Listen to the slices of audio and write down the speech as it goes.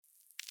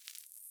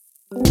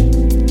Welcome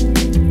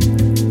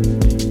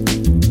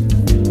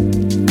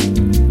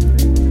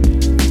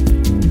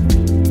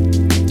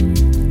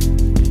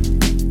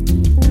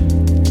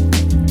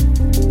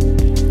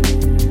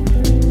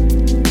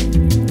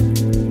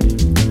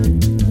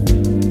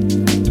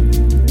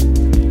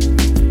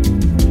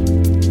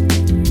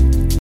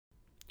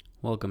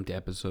to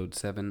episode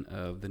 7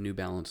 of the New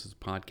Balances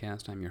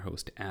podcast. I'm your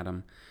host,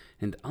 Adam,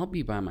 and I'll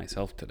be by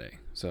myself today.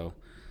 So,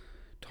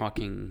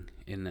 talking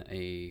in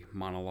a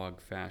monologue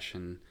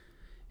fashion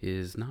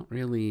is not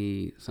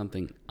really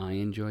something I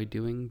enjoy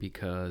doing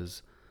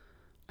because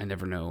I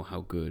never know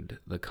how good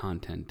the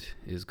content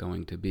is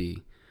going to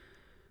be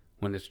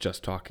when it's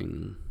just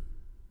talking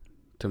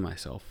to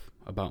myself,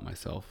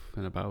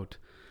 and about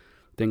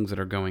things that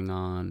are going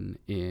on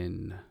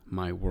in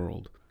my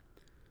world.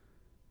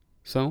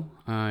 So,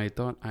 I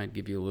thought I'd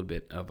give you a little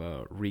bit of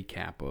a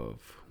recap of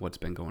what's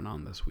been going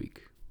on this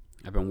week.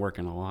 I've been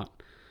working a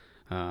lot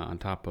on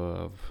top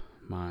of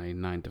my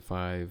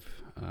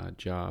 9-to-5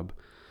 job.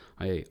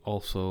 I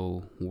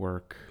also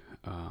work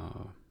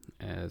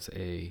as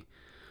a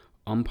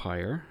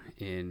umpire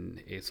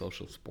in a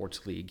social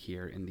sports league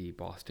here in the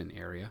Boston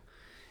area.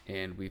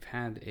 And we've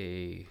had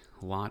a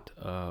lot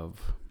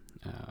of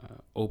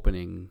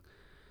opening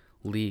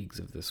leagues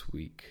of this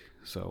week.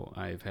 So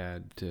I've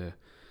had to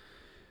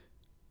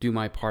do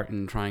my part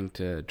in trying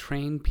to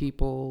train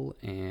people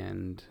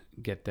and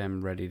get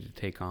them ready to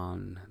take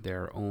on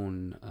their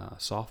own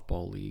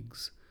softball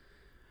leagues.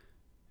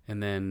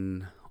 And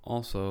then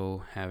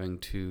also having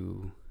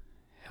to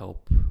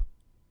help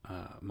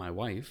my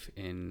wife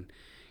in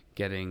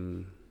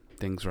getting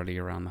things ready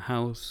around the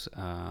house.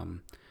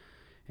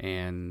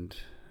 And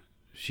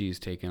she's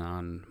taken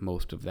on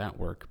most of that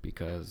work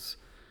because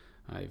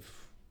I've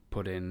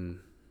put in,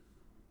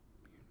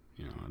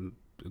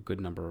 a good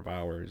number of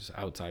hours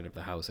outside of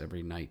the house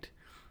every night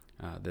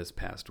this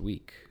past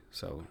week.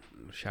 So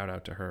shout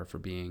out to her for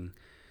being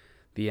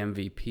the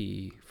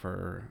MVP,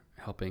 for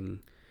helping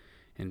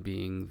and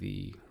being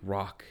the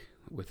rock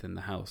within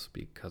the house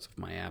because of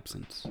my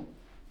absence.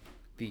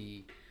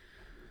 The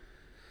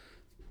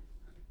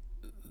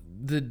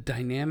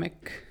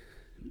dynamic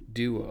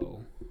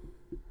duo,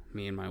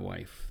 me and my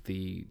wife,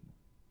 the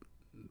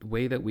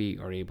way that we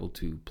are able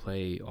to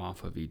play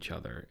off of each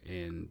other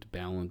and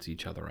balance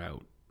each other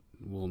out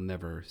will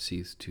never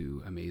cease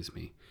to amaze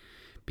me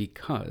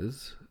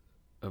because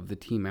of the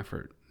team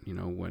effort.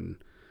 When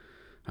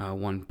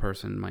one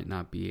person might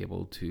not be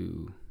able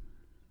to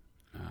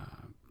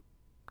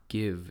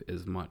give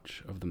as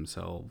much of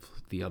themselves,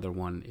 the other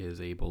one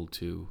is able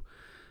to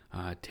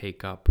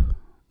take up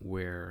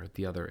where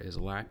the other is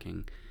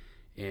lacking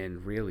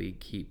and really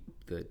keep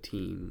the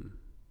team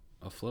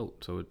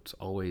afloat. So it's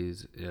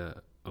always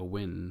a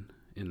win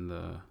in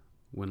the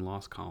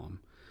win-loss column,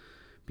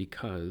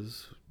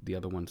 because the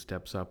other one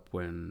steps up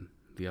when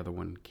the other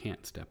one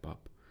can't step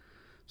up.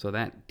 So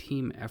that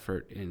team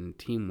effort and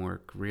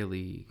teamwork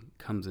really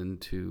comes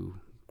into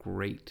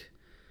great,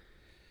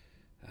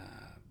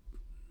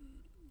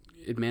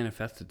 it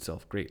manifests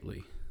itself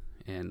greatly.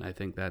 And I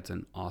think that's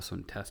an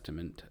awesome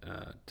testament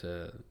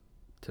to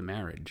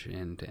marriage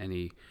and to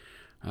any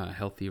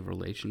healthy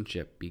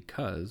relationship,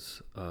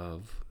 because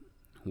of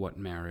what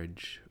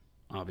marriage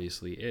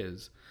obviously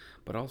is,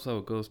 but also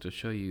it goes to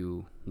show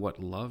you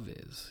what love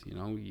is.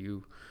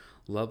 You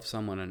love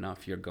someone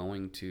enough, you're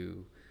going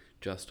to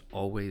just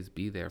always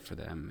be there for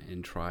them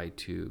and try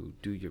to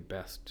do your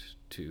best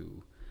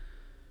to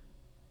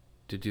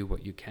do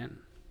what you can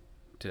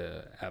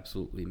to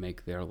absolutely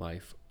make their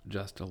life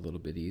just a little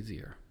bit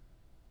easier.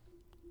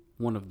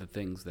 One of the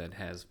things that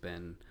has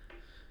been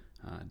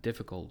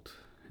difficult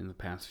in the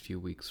past few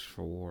weeks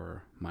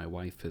for my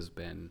wife has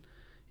been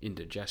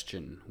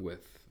indigestion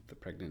with the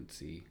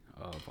pregnancy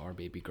of our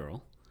baby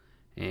girl,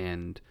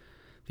 and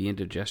the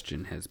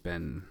indigestion has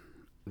been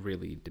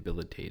really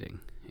debilitating.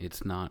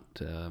 It's not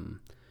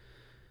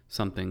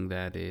something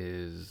that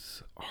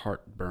is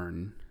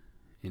heartburn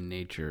in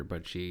nature,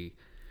 but she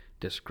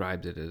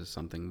describes it as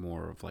something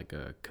more of like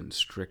a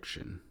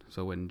constriction.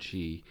 So when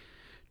she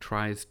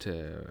tries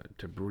to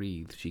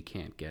breathe, she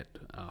can't get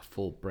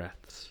full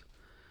breaths.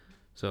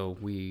 So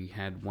we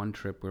had one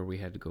trip where we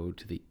had to go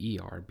to the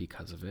ER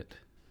because of it,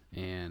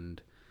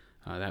 and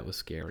that was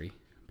scary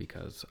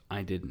because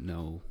I didn't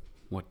know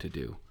what to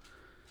do.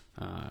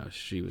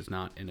 She was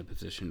not in a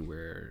position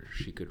where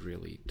she could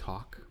really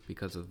talk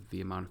because of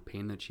the amount of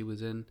pain that she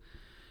was in,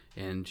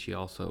 and she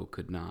also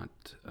could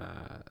not,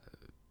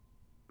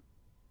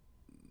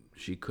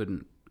 she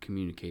couldn't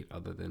communicate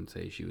other than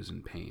say she was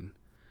in pain.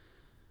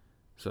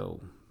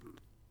 So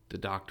the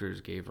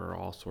doctors gave her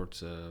all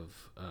sorts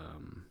of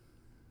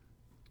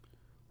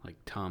like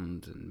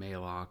Tums and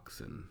Maalox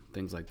and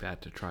things like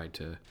that to try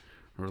to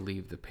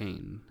relieve the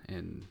pain,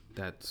 and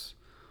that's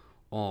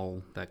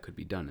all that could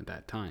be done at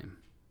that time.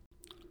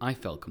 I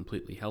felt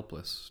completely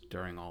helpless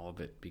during all of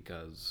it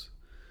because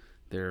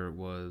there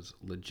was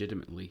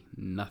legitimately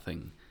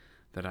nothing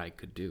that I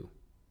could do,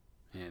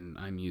 and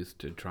I'm used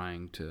to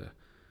trying to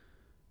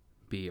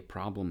be a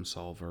problem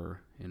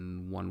solver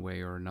in one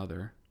way or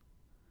another,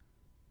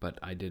 but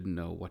I didn't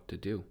know what to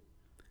do.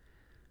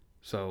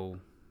 So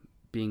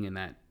being in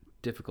that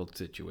difficult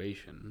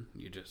situation,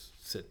 you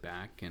just sit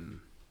back and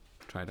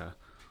try to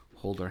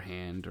hold her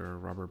hand or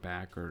rub her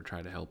back or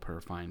try to help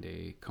her find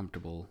a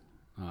comfortable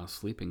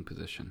sleeping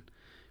position,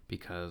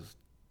 because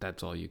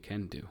that's all you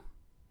can do.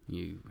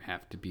 You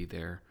have to be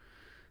there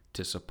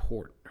to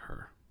support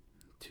her,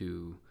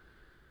 to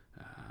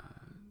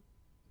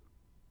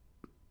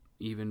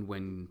even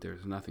when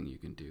there's nothing you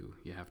can do,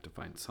 you have to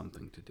find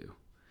something to do.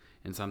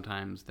 And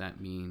sometimes that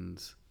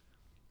means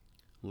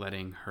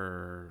letting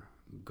her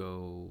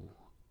go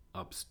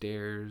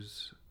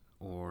upstairs,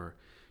 or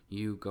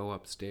you go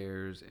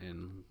upstairs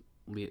and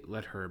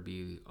let her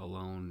be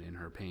alone in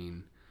her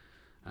pain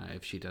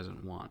if she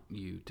doesn't want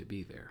you to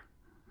be there.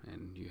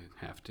 And you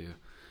have to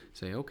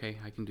say, okay,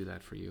 I can do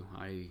that for you.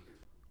 I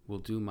will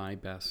do my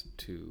best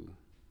to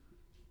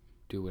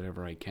do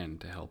whatever I can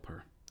to help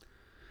her.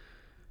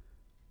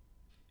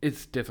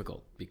 It's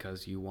difficult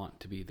because you want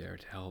to be there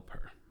to help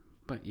her,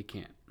 but you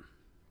can't.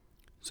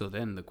 So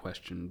then the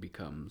question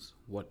becomes,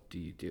 what do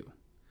you do?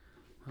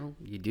 Well,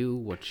 you do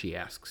what she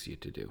asks you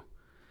to do.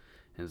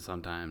 And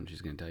sometimes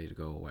she's going to tell you to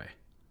go away.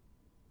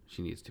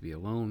 She needs to be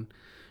alone.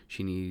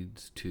 She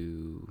needs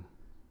to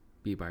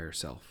be by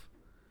herself.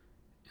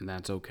 And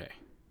that's okay,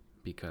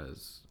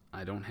 because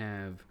I don't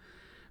have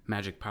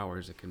magic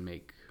powers that can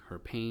make her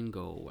pain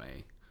go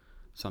away.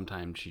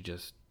 Sometimes she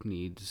just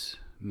needs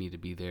me to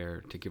be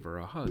there to give her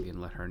a hug and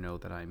let her know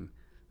that I'm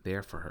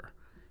there for her.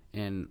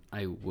 And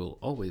I will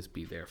always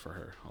be there for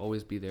her.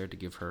 Always be there to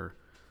give her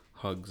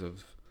hugs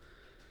of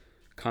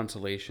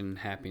consolation,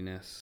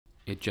 happiness.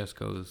 It just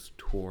goes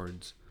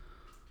towards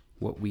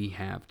what we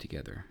have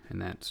together,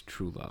 and that's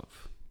true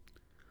love.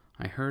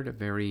 I heard a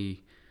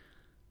very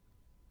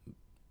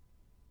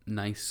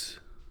nice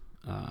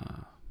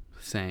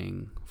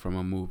saying from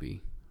a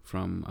movie,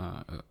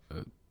 from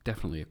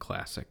definitely a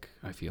classic,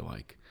 I feel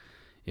like.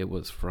 It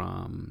was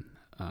from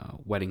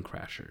Wedding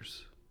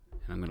Crashers,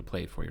 and I'm going to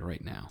play it for you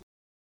right now.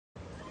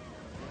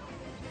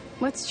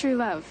 What's true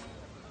love?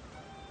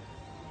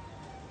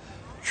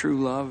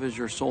 True love is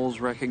your soul's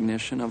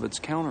recognition of its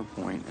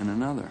counterpoint in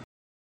another.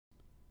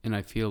 And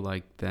I feel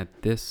like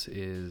that this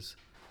is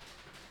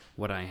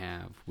what I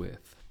have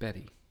with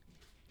Betty.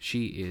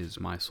 She is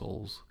my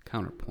soul's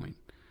counterpoint.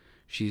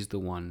 She's the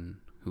one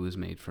who was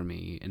made for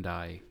me, and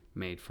I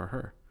made for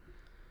her.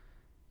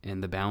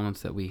 And the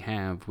balance that we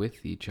have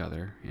with each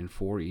other and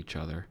for each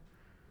other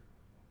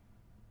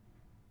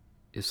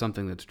is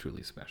something that's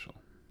truly special.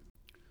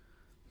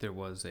 There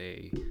was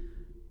a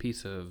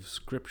piece of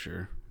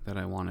scripture that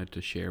I wanted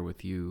to share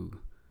with you.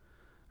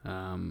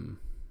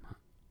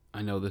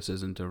 I know this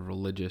isn't a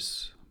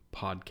religious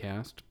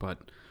podcast,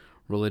 but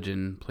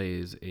religion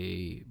plays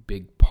a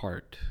big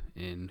part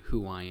in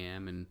who I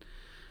am, and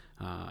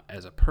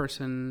as a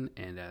person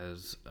and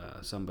as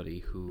somebody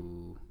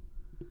who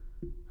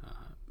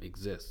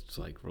exists.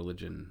 Like,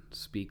 religion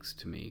speaks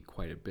to me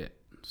quite a bit.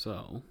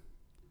 So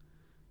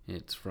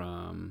it's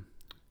from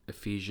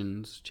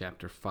Ephesians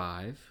chapter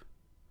 5,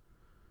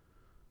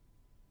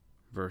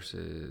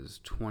 verses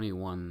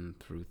 21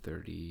 through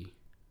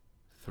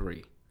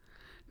 33.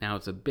 Now,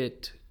 it's a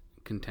bit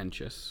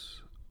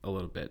contentious, a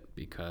little bit,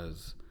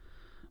 because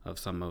of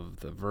some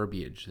of the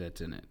verbiage that's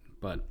in it,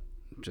 but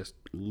just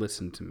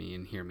listen to me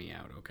and hear me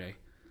out, okay?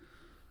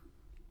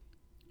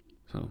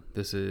 So,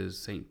 this is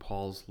St.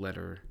 Paul's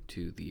letter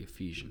to the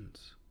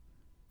Ephesians.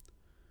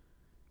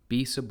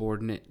 Be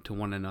subordinate to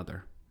one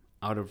another,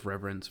 out of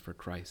reverence for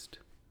Christ.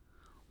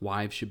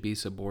 Wives should be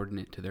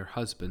subordinate to their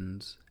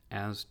husbands,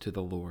 as to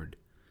the Lord.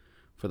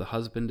 For the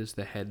husband is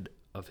the head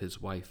of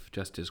his wife,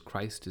 just as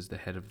Christ is the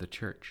head of the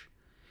church,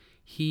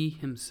 he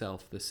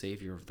himself the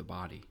Savior of the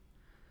body.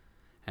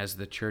 As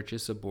the church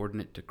is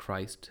subordinate to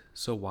Christ,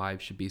 so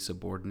wives should be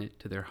subordinate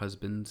to their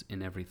husbands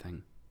in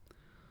everything.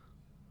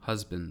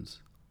 Husbands,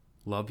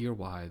 love your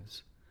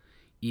wives,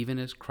 even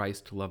as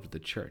Christ loved the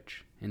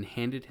church, and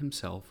handed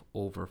himself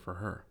over for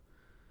her,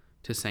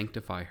 to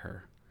sanctify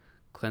her,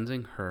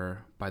 cleansing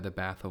her by the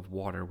bath of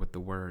water with the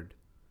word,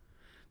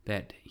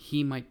 that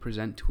he might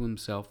present to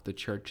himself the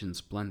church in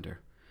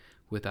splendor,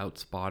 without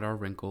spot or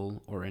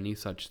wrinkle or any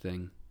such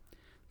thing,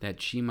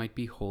 that she might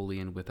be holy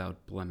and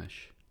without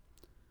blemish.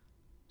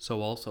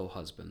 So also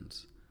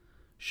husbands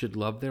should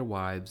love their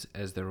wives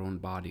as their own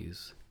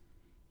bodies.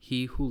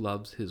 He who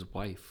loves his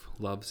wife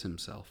loves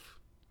himself.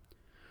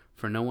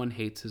 For no one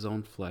hates his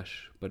own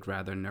flesh, but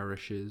rather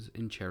nourishes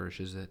and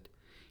cherishes it,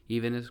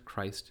 even as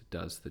Christ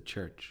does the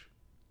church,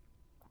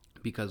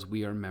 because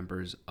we are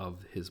members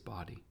of his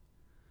body.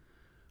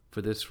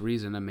 For this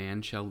reason a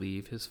man shall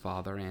leave his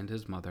father and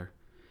his mother,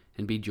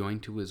 and be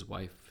joined to his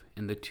wife,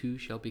 and the two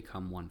shall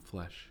become one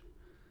flesh.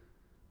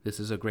 This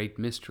is a great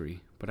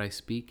mystery, but I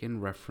speak in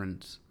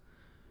reference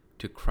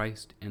to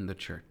Christ and the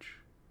church.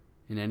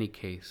 In any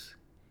case,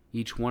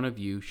 each one of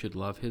you should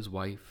love his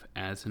wife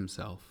as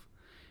himself,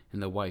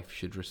 and the wife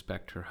should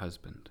respect her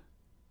husband.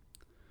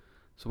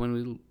 So when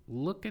we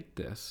look at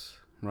this,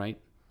 right,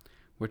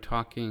 we're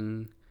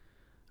talking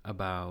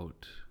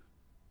about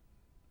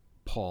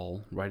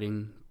Paul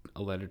writing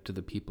a letter to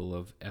the people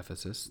of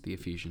Ephesus, the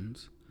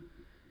Ephesians,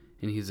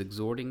 and he's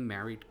exhorting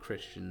married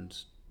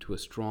Christians to a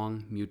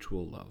strong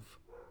mutual love,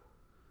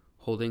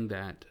 holding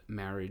that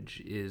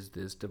marriage is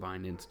this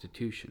divine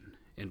institution.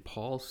 And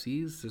Paul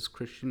sees this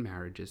Christian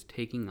marriage as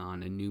taking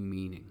on a new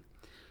meaning,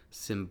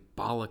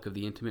 symbolic of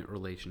the intimate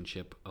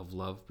relationship of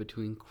love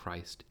between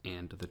Christ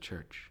and the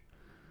church.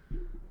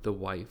 The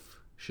wife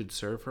should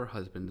serve her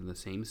husband in the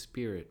same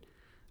spirit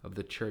of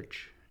the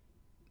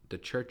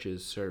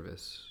church's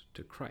service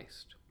to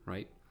Christ,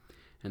 right?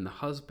 And the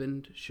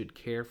husband should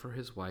care for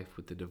his wife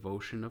with the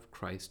devotion of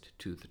Christ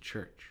to the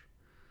church.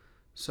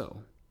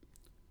 So,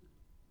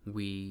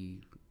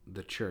 we,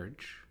 the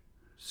church,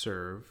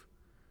 serve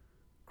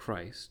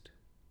Christ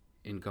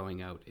in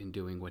going out and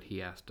doing what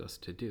he asked us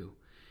to do,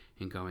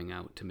 in going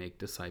out to make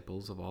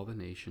disciples of all the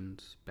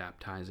nations,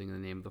 baptizing in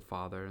the name of the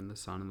Father and the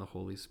Son and the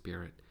Holy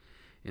Spirit,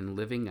 in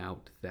living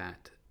out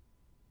that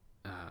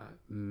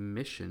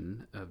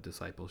mission of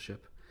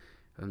discipleship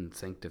and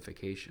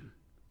sanctification.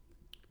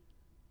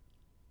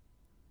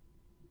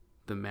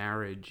 The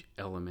marriage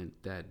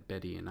element that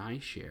Betty and I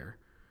share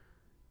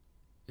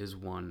is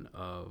one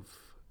of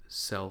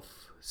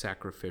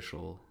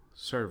self-sacrificial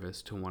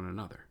service to one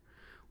another,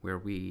 where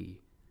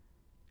we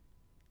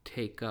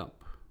take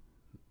up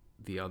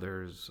the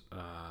other's,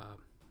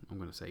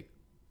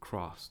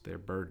 cross, their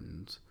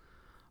burdens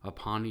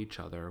upon each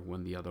other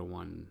when the other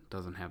one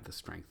doesn't have the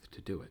strength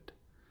to do it.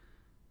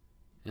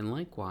 And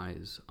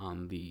likewise,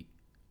 on the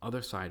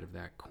other side of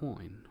that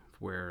coin,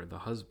 where the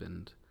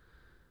husband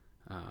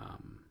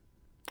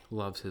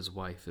loves his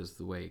wife as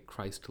the way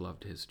Christ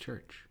loved his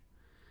church,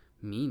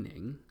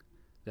 meaning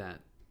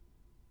that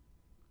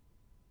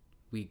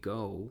we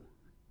go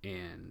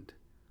and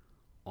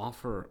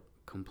offer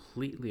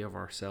completely of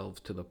ourselves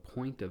to the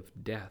point of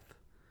death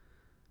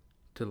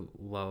to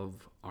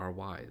love our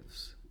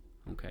wives.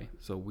 Okay,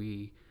 so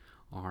we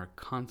are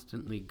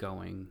constantly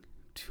going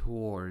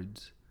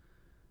towards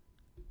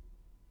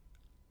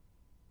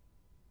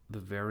the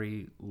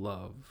very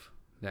love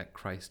that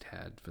Christ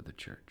had for the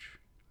church.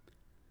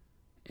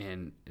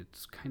 And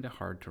it's kind of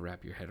hard to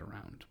wrap your head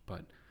around,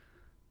 but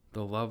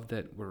the love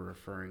that we're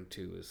referring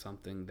to is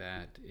something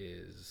that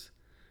is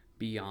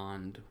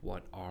beyond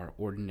what our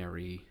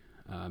ordinary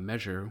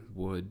measure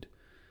would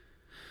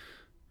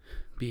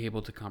be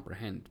able to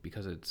comprehend,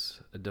 because it's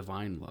a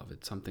divine love.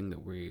 It's something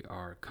that we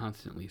are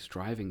constantly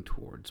striving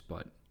towards,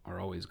 but are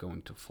always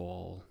going to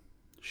fall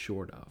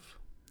short of.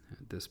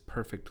 This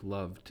perfect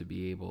love to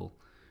be able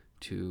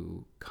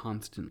to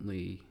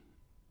constantly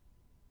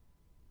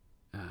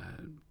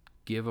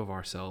give of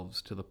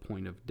ourselves to the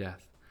point of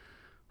death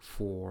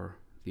for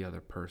the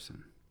other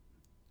person.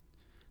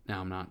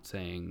 Now, I'm not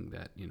saying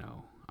that,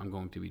 I'm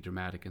going to be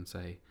dramatic and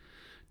say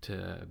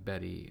to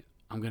Betty,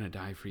 I'm going to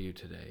die for you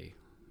today.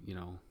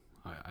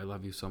 I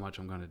love you so much,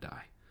 I'm going to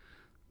die.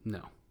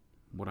 No.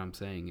 What I'm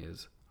saying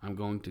is, I'm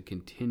going to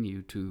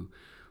continue to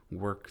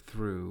work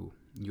through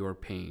your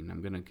pain.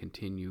 I'm going to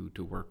continue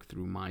to work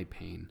through my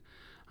pain.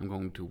 I'm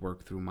going to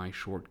work through my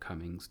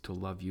shortcomings to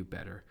love you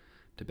better,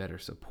 to better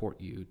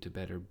support you, to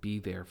better be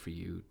there for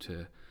you,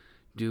 to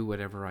do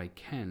whatever I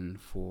can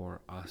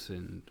for us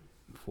and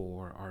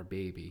for our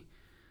baby.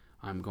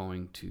 I'm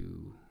going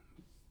to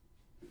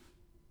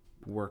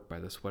work by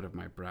the sweat of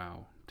my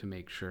brow to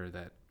make sure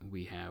that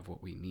we have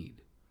what we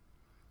need.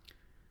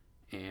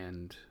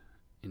 And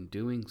in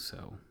doing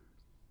so,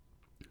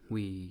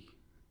 we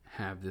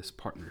have this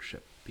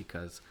partnership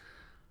because,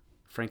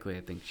 frankly,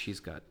 I think she's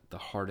got the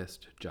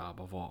hardest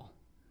job of all.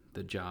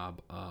 The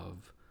job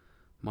of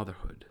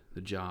motherhood,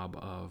 the job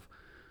of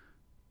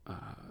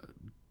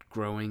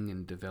growing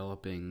and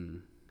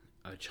developing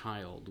a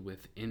child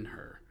within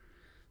her.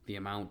 The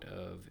amount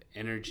of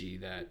energy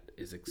that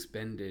is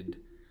expended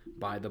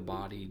by the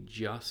body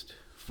just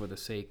for the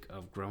sake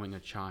of growing a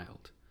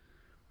child.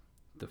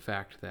 The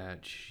fact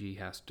that she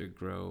has to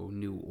grow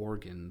new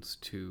organs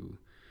to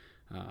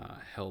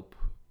help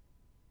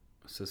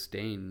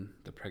sustain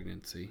the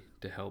pregnancy,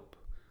 to help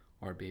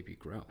our baby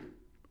grow.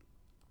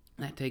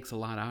 That takes a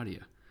lot out of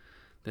you.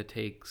 That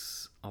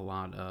takes a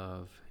lot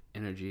of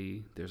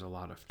energy. There's a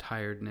lot of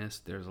tiredness.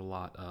 There's a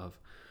lot of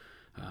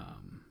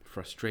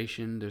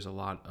frustration. There's a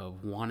lot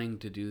of wanting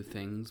to do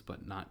things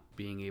but not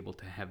being able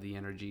to have the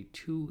energy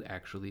to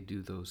actually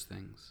do those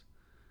things.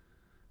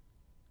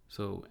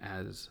 So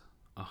as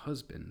a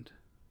husband,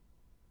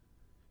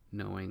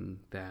 knowing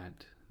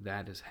that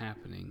that is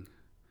happening,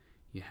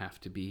 you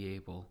have to be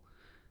able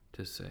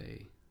to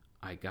say,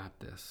 I got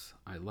this,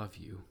 I love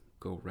you,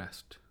 go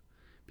rest,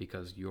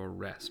 because your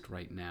rest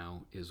right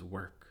now is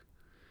work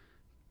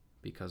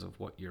because of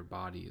what your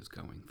body is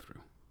going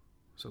through.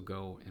 So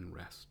go and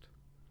rest.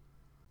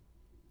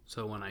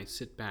 So when I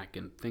sit back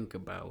and think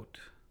about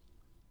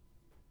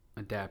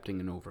adapting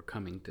and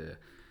overcoming to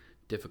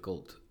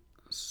difficult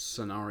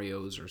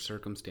scenarios or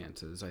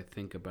circumstances, I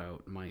think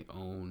about my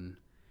own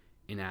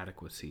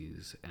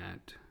inadequacies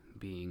at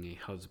being a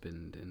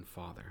husband and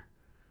father.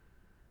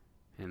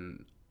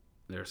 And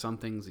there are some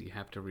things that you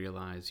have to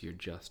realize you're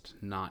just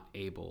not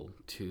able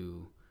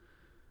to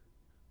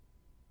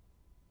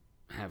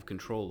have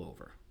control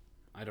over.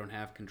 I don't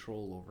have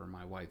control over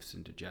my wife's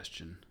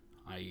indigestion.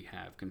 I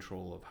have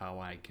control of how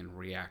I can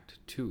react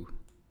to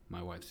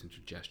my wife's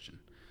indigestion.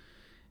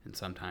 And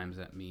sometimes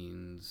that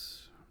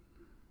means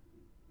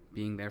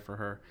being there for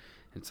her,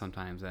 and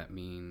sometimes that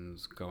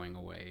means going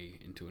away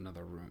into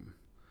another room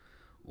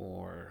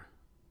or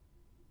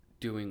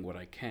doing what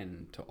I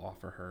can to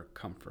offer her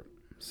comfort.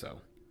 So,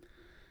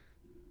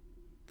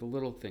 the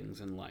little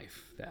things in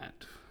life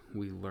that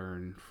we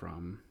learn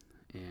from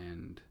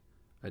and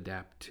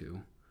adapt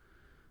to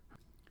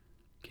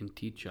can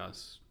teach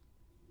us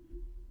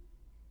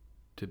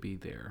to be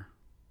there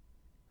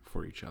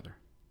for each other.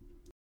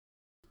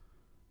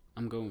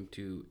 I'm going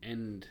to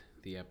end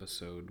the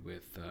episode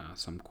with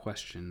some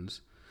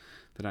questions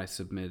that I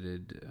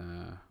submitted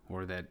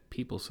or that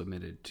people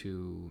submitted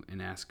to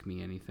an Ask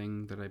Me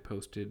Anything that I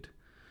posted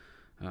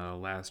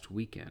last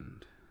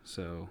weekend.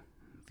 So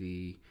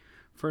the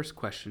first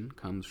question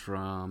comes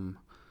from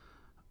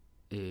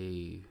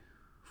a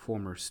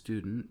former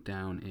student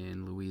down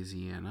in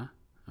Louisiana.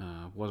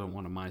 Wasn't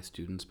one of my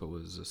students, but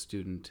was a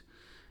student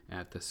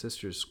at the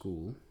Sisters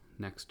School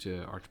next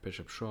to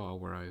Archbishop Shaw,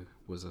 where I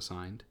was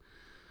assigned.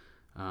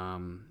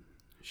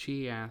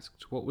 She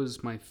asked, what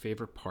was my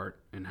favorite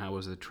part and how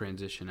was the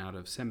transition out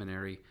of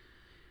seminary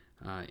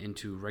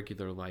into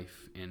regular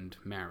life and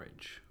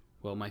marriage?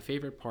 Well, my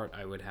favorite part,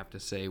 I would have to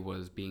say,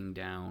 was being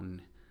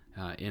down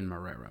in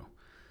Marrero.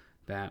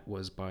 That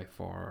was by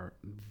far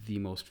the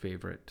most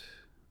favorite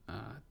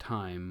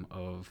time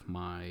of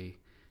my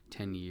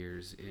 10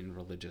 years in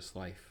religious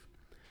life.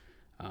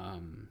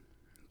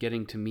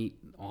 Getting to meet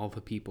all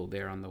the people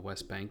there on the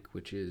West Bank,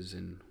 which is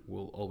and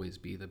will always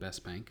be the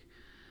best bank,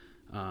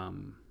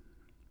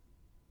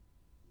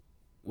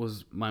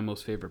 was my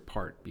most favorite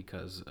part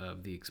because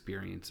of the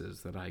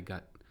experiences that I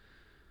got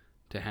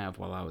to have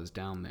while I was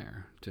down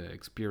there, to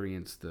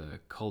experience the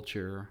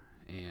culture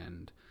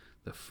and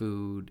the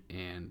food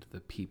and the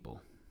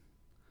people.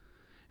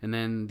 And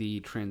then the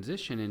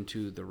transition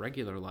into the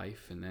regular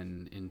life and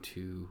then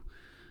into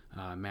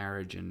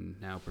marriage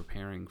and now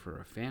preparing for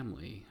a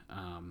family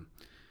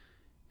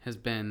has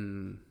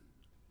been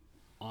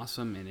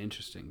awesome and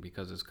interesting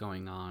because it's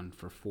going on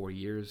for 4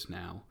 years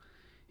now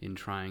in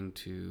trying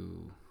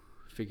to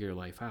figure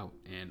life out.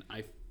 And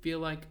I feel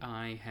like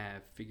I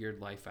have figured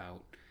life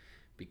out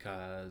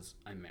because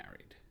I'm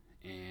married.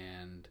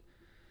 And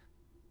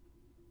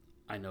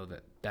I know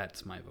that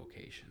that's my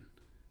vocation.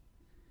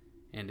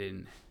 And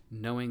in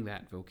knowing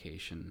that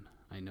vocation,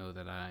 I know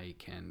that I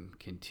can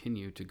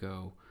continue to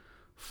go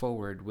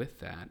forward with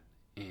that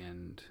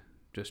and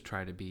just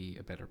try to be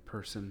a better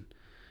person,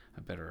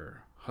 a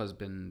better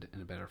husband,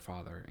 and a better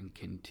father, and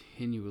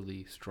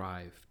continually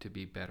strive to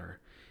be better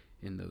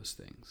in those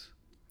things.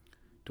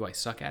 Do I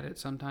suck at it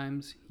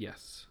sometimes?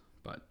 Yes,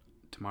 but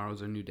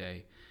tomorrow's a new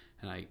day,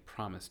 and I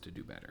promise to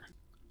do better.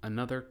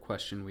 Another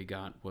question we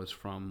got was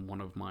from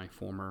one of my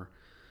former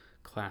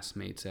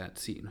classmates at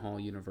Seton Hall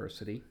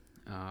University.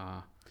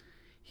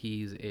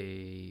 He's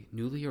a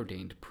newly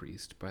ordained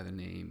priest by the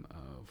name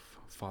of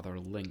Father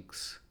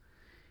Lynx,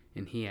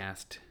 and he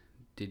asked,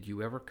 did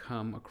you ever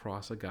come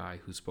across a guy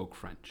who spoke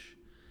French?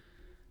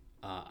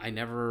 I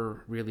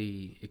never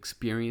really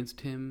experienced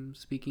him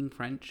speaking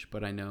French,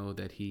 but I know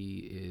that he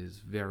is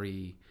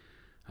very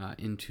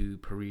into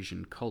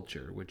Parisian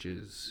culture, which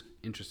is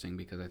interesting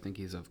because I think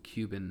he's of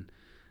Cuban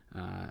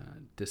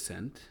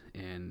descent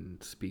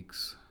and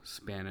speaks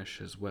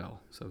Spanish as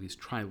well. So he's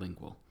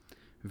trilingual.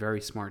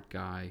 Very smart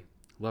guy.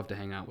 Love to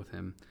hang out with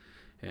him.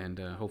 And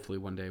hopefully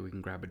one day we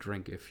can grab a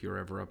drink if you're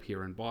ever up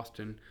here in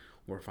Boston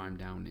or if I'm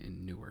down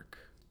in Newark.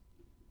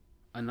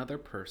 Another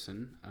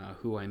person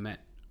who I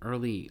met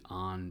early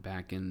on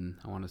back in,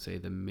 I want to say,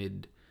 the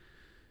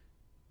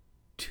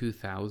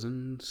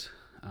mid-2000s,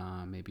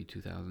 maybe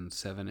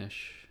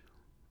 2007-ish,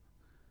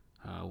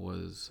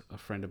 was a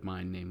friend of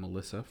mine named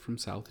Melissa from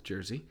South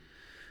Jersey,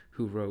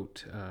 who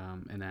wrote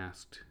and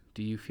asked,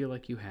 do you feel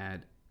like you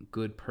had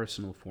good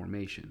personal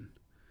formation?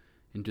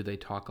 And do they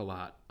talk a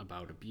lot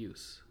about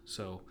abuse?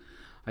 So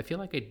I feel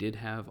like I did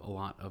have a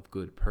lot of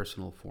good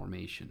personal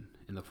formation.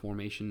 And the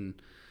formation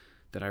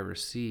that I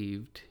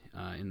received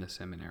in the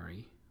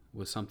seminary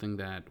was something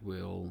that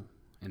will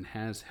and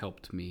has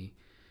helped me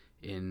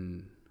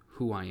in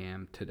who I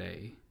am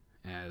today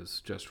as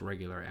just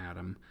regular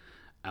Adam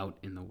out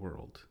in the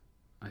world.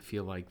 I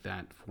feel like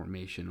that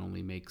formation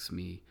only makes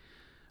me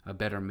a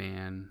better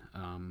man,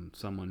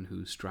 someone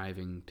who's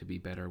striving to be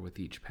better with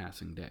each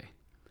passing day.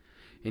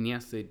 And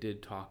yes, they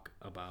did talk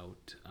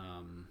about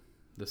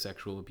the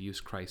sexual abuse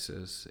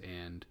crisis,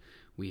 and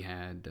we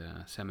had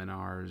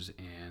seminars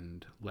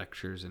and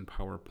lectures and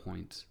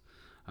PowerPoints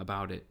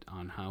about it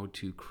on how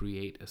to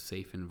create a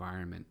safe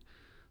environment.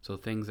 So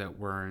things that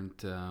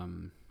weren't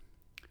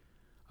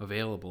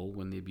available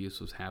when the abuse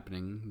was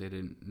happening, they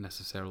didn't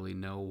necessarily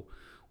know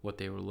what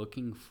they were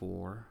looking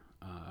for.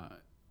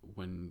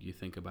 When you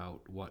think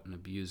about what an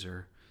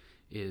abuser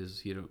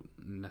is, you don't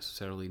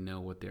necessarily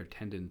know what their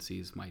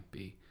tendencies might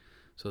be.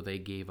 So they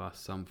gave us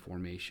some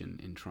formation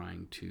in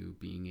trying to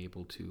being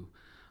able to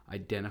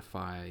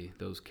identify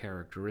those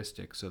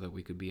characteristics so that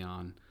we could be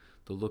on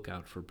the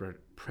lookout for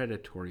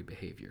predatory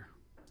behavior.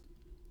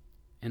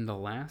 And the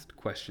last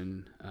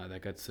question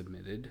that got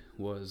submitted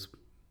was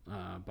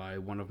by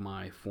one of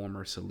my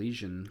former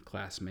Salesian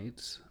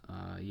classmates,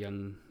 a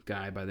young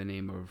guy by the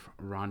name of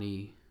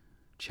Ronnie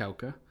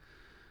Chauka.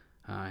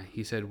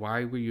 He said,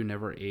 "Why were you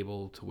never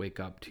able to wake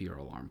up to your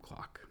alarm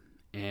clock?"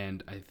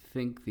 And I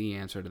think the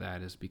answer to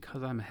that is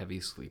because I'm a heavy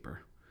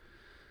sleeper.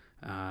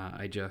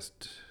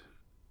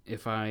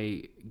 If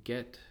I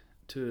get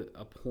to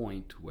a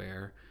point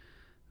where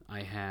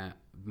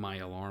my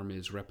alarm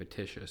is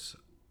repetitious,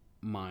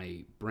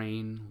 my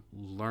brain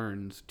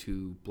learns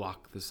to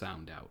block the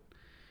sound out.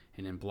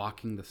 And in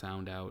blocking the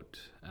sound out,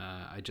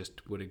 I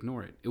just would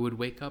ignore it. It would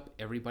wake up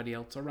everybody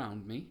else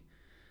around me.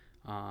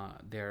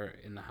 They're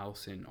in the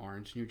house in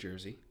Orange, New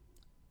Jersey.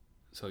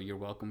 So you're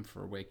welcome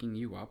for waking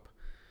you up.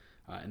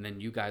 And then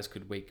you guys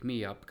could wake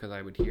me up because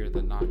I would hear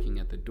the knocking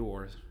at the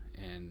door,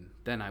 and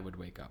then I would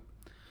wake up.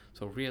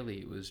 So really,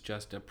 it was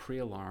just a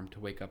pre-alarm to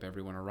wake up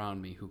everyone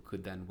around me who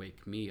could then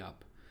wake me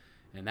up.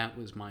 And that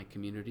was my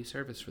community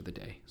service for the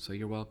day. So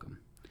you're welcome.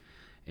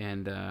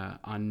 And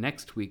on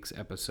next week's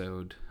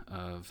episode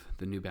of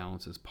the New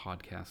Balances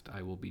podcast,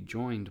 I will be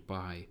joined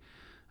by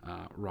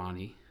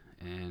Ronnie,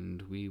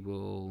 and we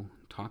will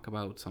talk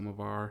about some of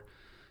our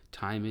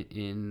time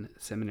in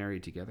seminary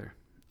together.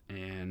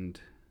 And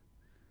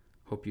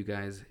hope you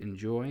guys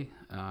enjoy.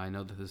 I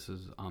know that this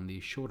is on the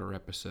shorter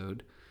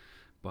episode,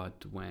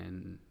 but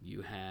when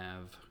you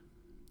have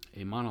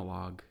a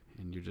monologue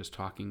and you're just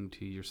talking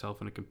to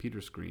yourself on a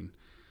computer screen,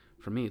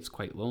 for me it's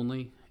quite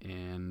lonely,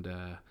 and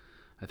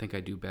I think I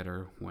do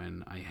better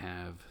when I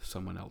have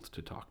someone else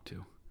to talk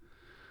to.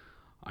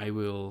 I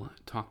will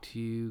talk to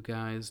you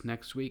guys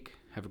next week.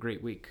 Have a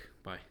great week.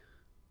 Bye.